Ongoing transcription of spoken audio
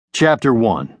Chapter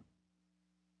 1.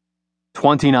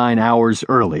 29 hours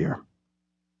earlier.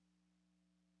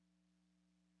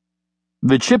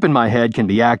 The chip in my head can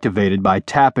be activated by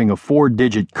tapping a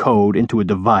 4-digit code into a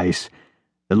device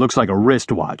that looks like a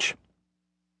wristwatch.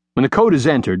 When the code is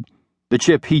entered, the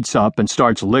chip heats up and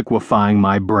starts liquefying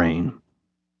my brain.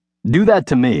 Do that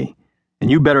to me,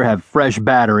 and you better have fresh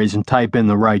batteries and type in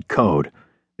the right code,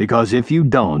 because if you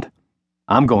don't,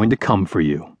 I'm going to come for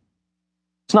you.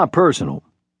 It's not personal.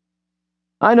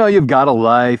 I know you've got a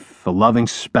life, a loving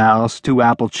spouse, 2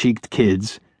 apple-cheeked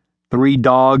kids, 3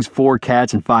 dogs, 4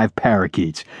 cats, and 5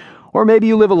 parakeets. Or maybe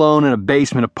you live alone in a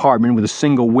basement apartment with a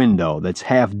single window that's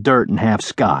half dirt and half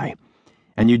sky,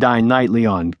 and you dine nightly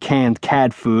on canned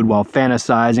cat food while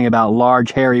fantasizing about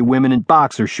large, hairy women in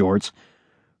boxer shorts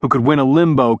who could win a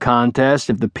limbo contest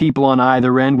if the people on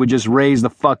either end would just raise the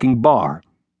fucking bar.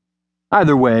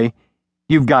 Either way,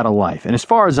 you've got a life, and as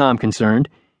far as I'm concerned,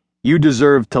 you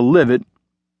deserve to live it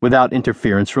without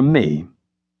interference from me.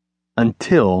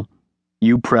 Until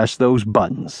you press those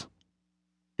buttons.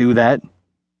 Do that,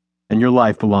 and your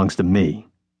life belongs to me.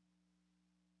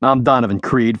 I'm Donovan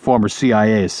Creed, former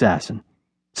CIA assassin,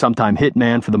 sometime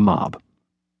hitman for the mob.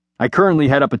 I currently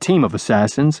head up a team of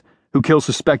assassins who kill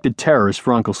suspected terrorists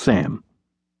for Uncle Sam.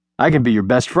 I can be your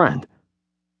best friend,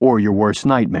 or your worst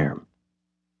nightmare.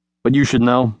 But you should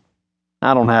know,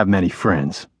 I don't have many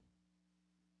friends.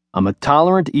 I'm a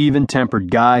tolerant,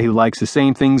 even-tempered guy who likes the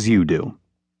same things you do.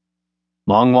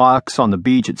 Long walks on the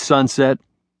beach at sunset,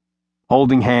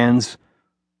 holding hands,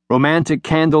 romantic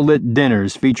candlelit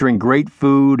dinners featuring great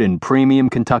food and premium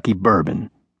Kentucky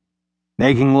bourbon,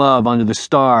 making love under the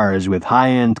stars with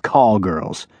high-end call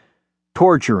girls,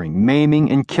 torturing,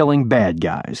 maiming, and killing bad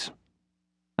guys.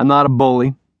 I'm not a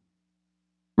bully.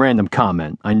 Random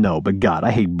comment, I know, but God,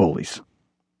 I hate bullies.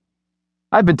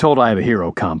 I've been told I have a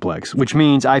hero complex, which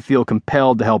means I feel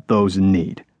compelled to help those in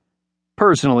need.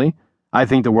 Personally, I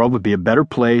think the world would be a better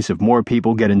place if more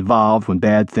people get involved when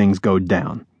bad things go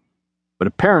down. But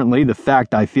apparently, the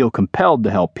fact I feel compelled to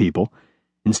help people,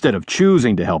 instead of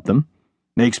choosing to help them,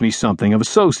 makes me something of a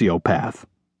sociopath.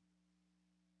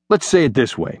 Let's say it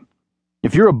this way.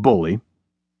 If you're a bully,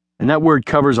 and that word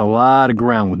covers a lot of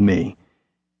ground with me,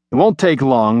 it won't take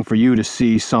long for you to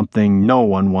see something no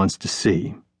one wants to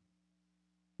see.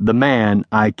 The man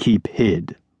I keep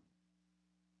hid.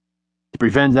 To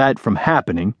prevent that from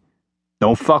happening,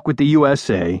 don't fuck with the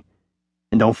USA,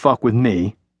 and don't fuck with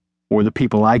me, or the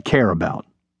people I care about.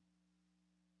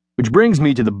 Which brings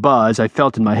me to the buzz I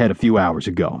felt in my head a few hours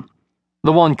ago.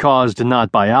 The one caused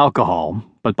not by alcohol,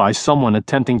 but by someone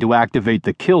attempting to activate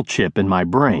the kill chip in my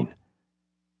brain.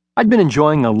 I'd been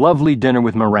enjoying a lovely dinner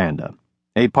with Miranda,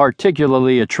 a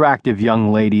particularly attractive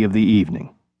young lady of the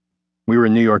evening. We were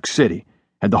in New York City,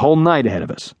 had the whole night ahead of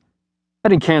us. I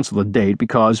didn't cancel the date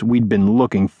because we'd been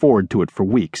looking forward to it for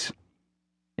weeks.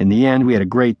 In the end, we had a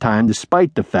great time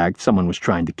despite the fact someone was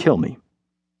trying to kill me.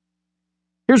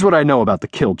 Here's what I know about the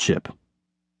kill chip.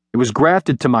 It was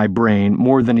grafted to my brain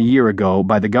more than a year ago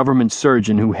by the government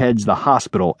surgeon who heads the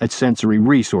hospital at Sensory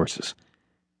Resources,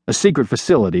 a secret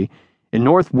facility in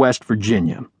Northwest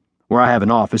Virginia, where I have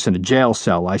an office and a jail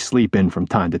cell I sleep in from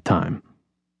time to time.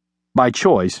 By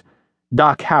choice,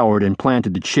 Doc Howard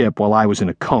implanted the chip while I was in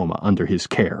a coma under his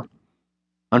care.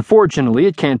 Unfortunately,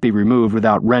 it can't be removed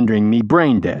without rendering me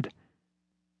brain dead.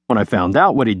 When I found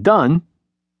out what he'd done,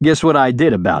 guess what I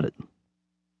did about it?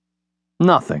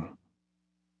 Nothing.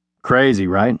 Crazy,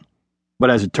 right? But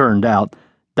as it turned out,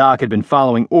 Doc had been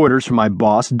following orders from my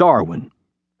boss, Darwin,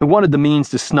 who wanted the means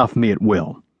to snuff me at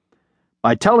will.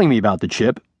 By telling me about the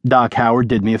chip, Doc Howard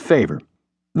did me a favor,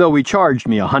 though he charged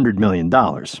me $100 million.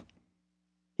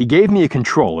 He gave me a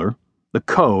controller, the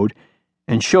code,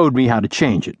 and showed me how to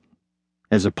change it.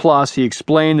 As a plus, he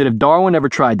explained that if Darwin ever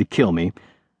tried to kill me,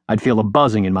 I'd feel a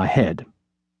buzzing in my head.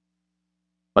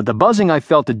 But the buzzing I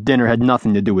felt at dinner had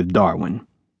nothing to do with Darwin.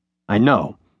 I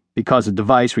know, because the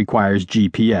device requires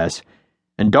GPS,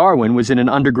 and Darwin was in an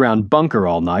underground bunker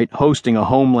all night hosting a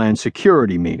Homeland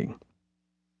Security meeting.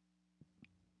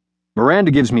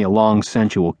 Miranda gives me a long,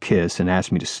 sensual kiss and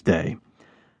asks me to stay.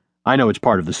 I know it's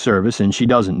part of the service, and she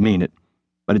doesn't mean it,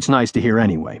 but it's nice to hear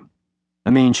anyway. I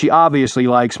mean, she obviously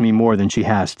likes me more than she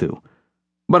has to,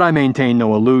 but I maintain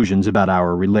no illusions about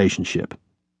our relationship.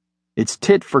 It's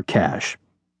tit for cash.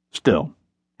 Still,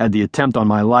 had the attempt on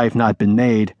my life not been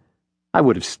made, I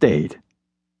would have stayed.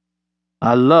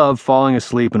 I love falling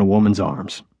asleep in a woman's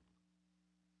arms.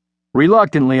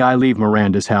 Reluctantly, I leave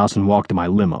Miranda's house and walk to my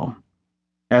limo.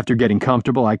 After getting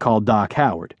comfortable, I call Doc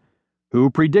Howard, who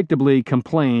predictably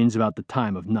complains about the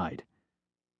time of night.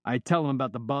 I tell him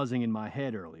about the buzzing in my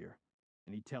head earlier,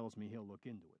 and he tells me he'll look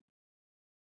into it.